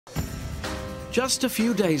Just a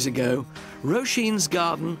few days ago, Roisin's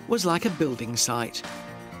garden was like a building site.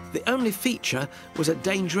 The only feature was a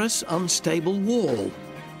dangerous, unstable wall.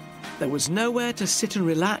 There was nowhere to sit and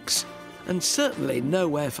relax, and certainly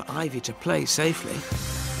nowhere for Ivy to play safely.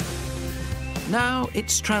 Now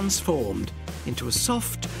it's transformed into a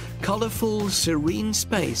soft, colourful, serene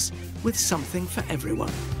space with something for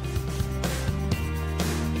everyone.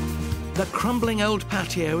 The crumbling old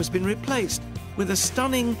patio has been replaced with a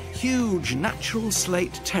stunning, huge natural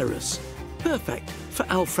slate terrace, perfect for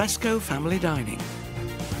alfresco family dining.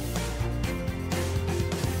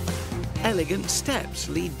 Elegant steps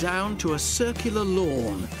lead down to a circular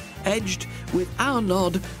lawn, edged with our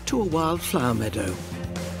nod to a wildflower meadow.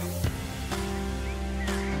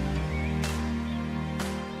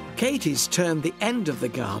 Katie's turned the end of the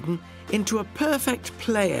garden into a perfect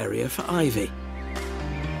play area for Ivy.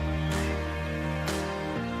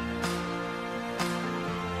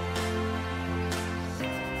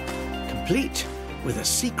 Complete with a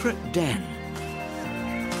secret den.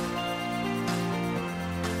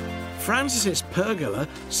 Francis's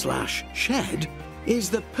pergola/shed is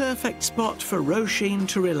the perfect spot for Roisin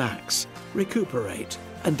to relax, recuperate,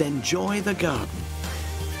 and enjoy the garden.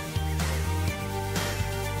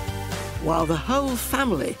 While the whole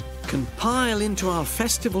family can pile into our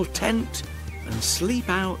festival tent and sleep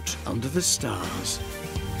out under the stars.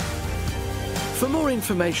 For more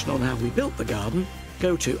information on how we built the garden,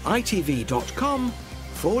 go to itv.com/Alan.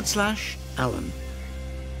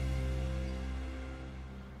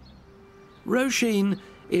 Roisin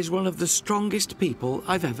is one of the strongest people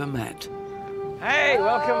I've ever met. Hey,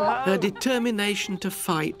 welcome home. Her determination to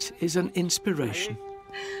fight is an inspiration.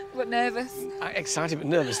 But nervous. Excited but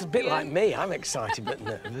nervous. It's a bit like me. I'm excited but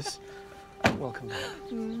nervous. Welcome back.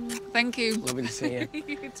 Thank you. Lovely to see you.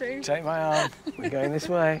 You too. Take my arm. We're going this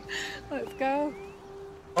way. Let's go.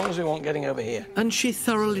 As long as we won't getting over here. And she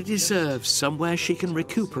thoroughly deserves somewhere she can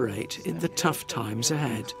recuperate in the tough times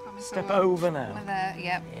ahead. Step over now. Over there,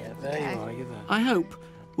 yep. Yeah, there you are. You're there. I hope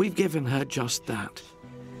we've given her just that.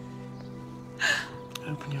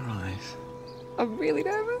 Open your eyes. I'm really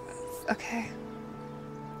nervous. Okay.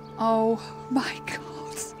 Oh my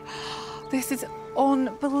God. This is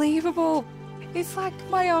unbelievable. It's like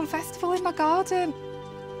my own festival in my garden.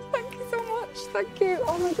 Thank you so much. Thank you.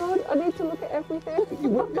 Oh my God, I need to look at everything. You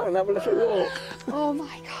won't go and have a little walk. Oh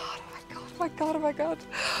my God, oh my God, oh my God, oh my God.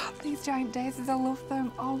 These giant daisies, I love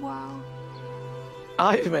them. Oh wow.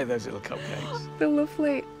 I've made those little cupcakes. They're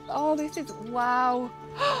lovely. Oh, this is wow.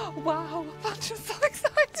 Wow, I'm just so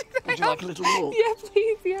excited. Would you like a little walk? Yeah,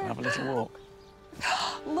 please, yeah. Have a little walk.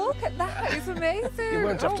 Look at that, it's amazing. You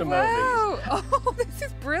won't have to mow wow. Oh, this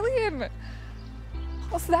is brilliant.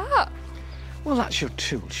 What's that? Well, that's your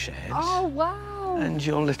tool shed. Oh, wow. And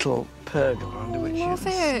your little pergola under which you love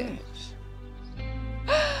can it.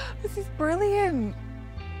 sit. This is brilliant.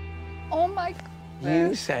 Oh my God.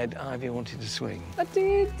 You said Ivy wanted to swing. I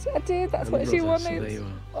did. That's what she wanted. So there you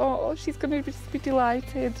are. Oh, she's going to just be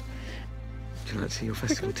delighted. Would you like to see your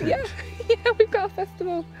festival tent? Yeah, we've got a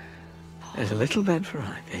festival. There's a little bed for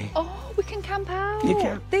Ivy. Oh, we can camp out. You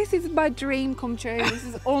can. This is my dream come true. This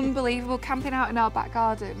is unbelievable, camping out in our back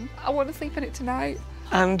garden. I want to sleep in it tonight.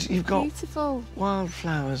 And you've got beautiful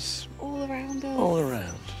wildflowers all around us. All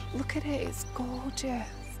around. Look at it, it's gorgeous.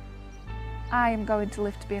 I am going to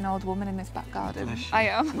live to be an old woman in this back garden. I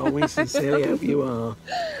am. Well, we sincerely hope you are.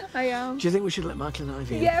 I am. Do you think we should let Michael and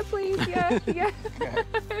Ivy in? Yeah, please, yeah, yeah.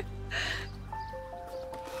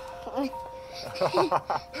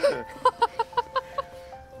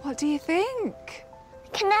 What do you think?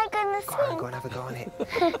 Can I go and swing? Go and have a go on it.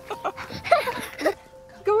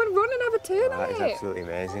 Go and run and have a turn on That it. is absolutely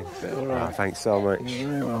amazing. All right. Oh, thanks so much. You're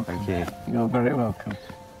very welcome. Thank you. You're very welcome.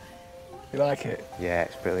 You like it? Yeah,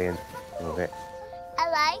 it's brilliant. Love it. I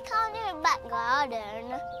like our new back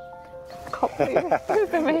garden.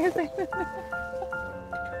 It's amazing.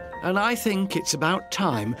 And I think it's about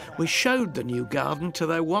time we showed the new garden to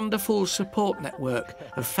their wonderful support network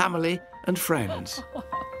of family and friends. Oh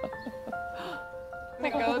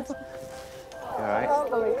my God. You all right?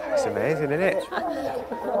 It's amazing, isn't it?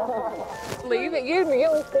 Leave it, you'll see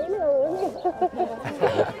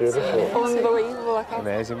it, unbelievable. I can't.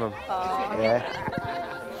 Amazing, Mum. Yeah.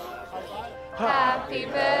 Happy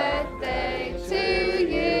birthday to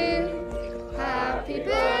you. Happy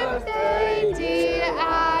birthday, dear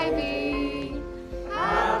Ivy.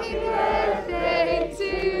 Happy birthday to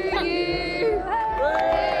you.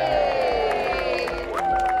 Hooray!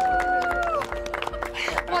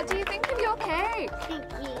 What do you think of your cake? Thank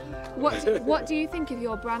you. What do you think of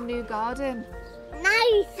your brand new garden?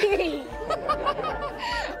 Nice.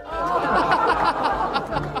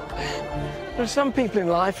 There are some people in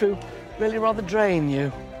life who really rather drain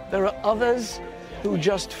you. There are others who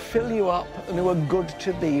just fill you up and who are good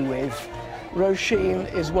to be with. Roisin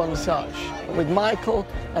is one such. With Michael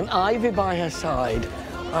and Ivy by her side,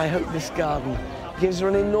 I hope this garden gives her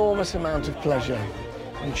an enormous amount of pleasure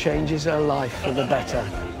and changes her life for the better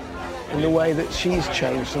in the way that she's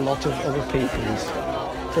changed a lot of other people's.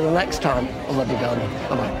 Till the next time on Lovely Garden.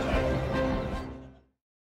 Bye-bye.